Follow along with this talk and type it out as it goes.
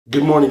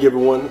Good morning,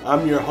 everyone.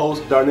 I'm your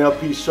host, Darnell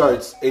P.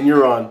 Sharts, and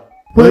you're on.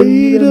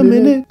 Wait a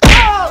minute.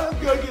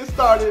 Let's go get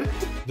started.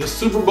 The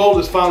Super Bowl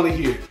is finally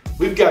here.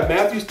 We've got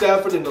Matthew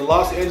Stafford and the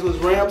Los Angeles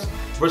Rams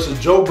versus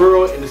Joe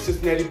Burrow and the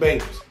Cincinnati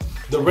Bengals.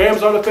 The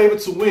Rams are the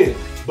favorites to win,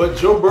 but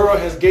Joe Burrow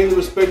has gained the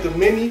respect of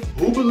many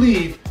who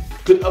believe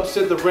could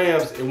upset the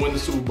Rams and win the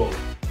Super Bowl.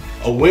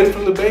 A win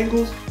from the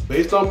Bengals,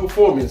 based on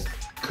performance,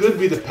 could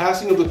be the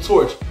passing of the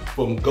torch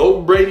from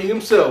GOAT Brady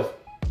himself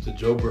to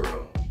Joe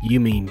Burrow. You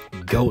mean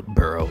Goat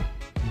Burrow.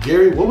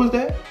 Gary, what was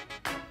that?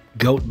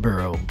 Goat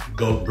Burrow.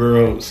 Goat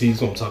Burrow. See,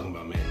 that's what I'm talking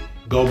about, man.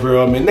 Goat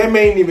Burrow, man. That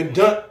man ain't even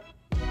done.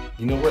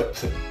 You know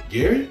what?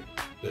 Gary,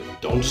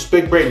 don't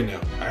disrespect Brady now,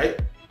 all right?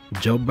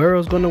 Joe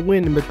Burrow's gonna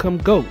win and become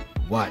GOAT.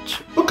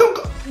 Watch.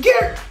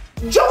 Gary,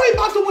 Joe ain't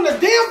about to win a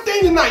damn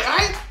thing tonight, all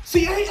right?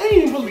 See, I ain't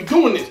even supposed to be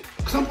doing this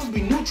because I'm supposed to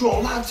be neutral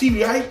on live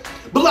TV, all right?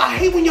 But I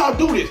hate when y'all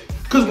do this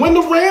because when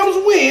the Rams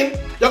win,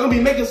 y'all gonna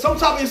be making some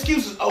type of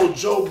excuses. Oh,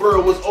 Joe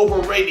Burrow was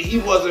overrated. He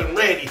wasn't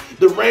ready.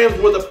 The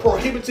Rams were the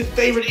prohibited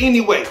favorite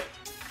anyway.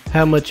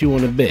 How much you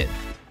wanna bet?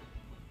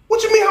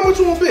 What you mean, how much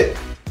you want to bet?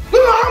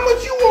 No, how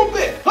much you want to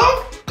bet,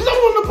 huh? Because I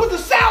want to put the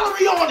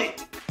salary on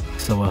it.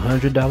 So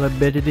 $100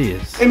 bet it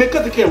is. Hey, man,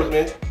 cut the cameras,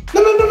 man.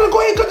 No,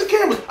 go ahead and cut the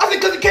cameras. I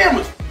said cut the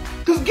cameras.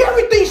 Because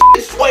Gary thinks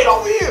is sweet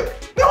over here.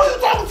 Man, what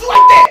you talking to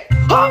like that?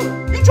 Huh?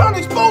 You trying to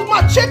expose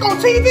my check on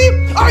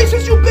TV? All right,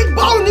 since you big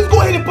ballin', just go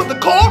ahead and put the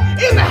car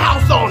and the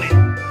house on it.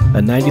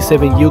 A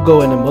 97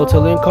 Yugo and a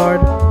Motel Inn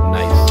card?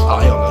 Nice. Oh,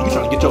 hell no. You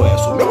trying to get your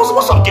ass on. Man,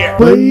 what's up, Gary?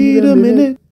 Wait a minute.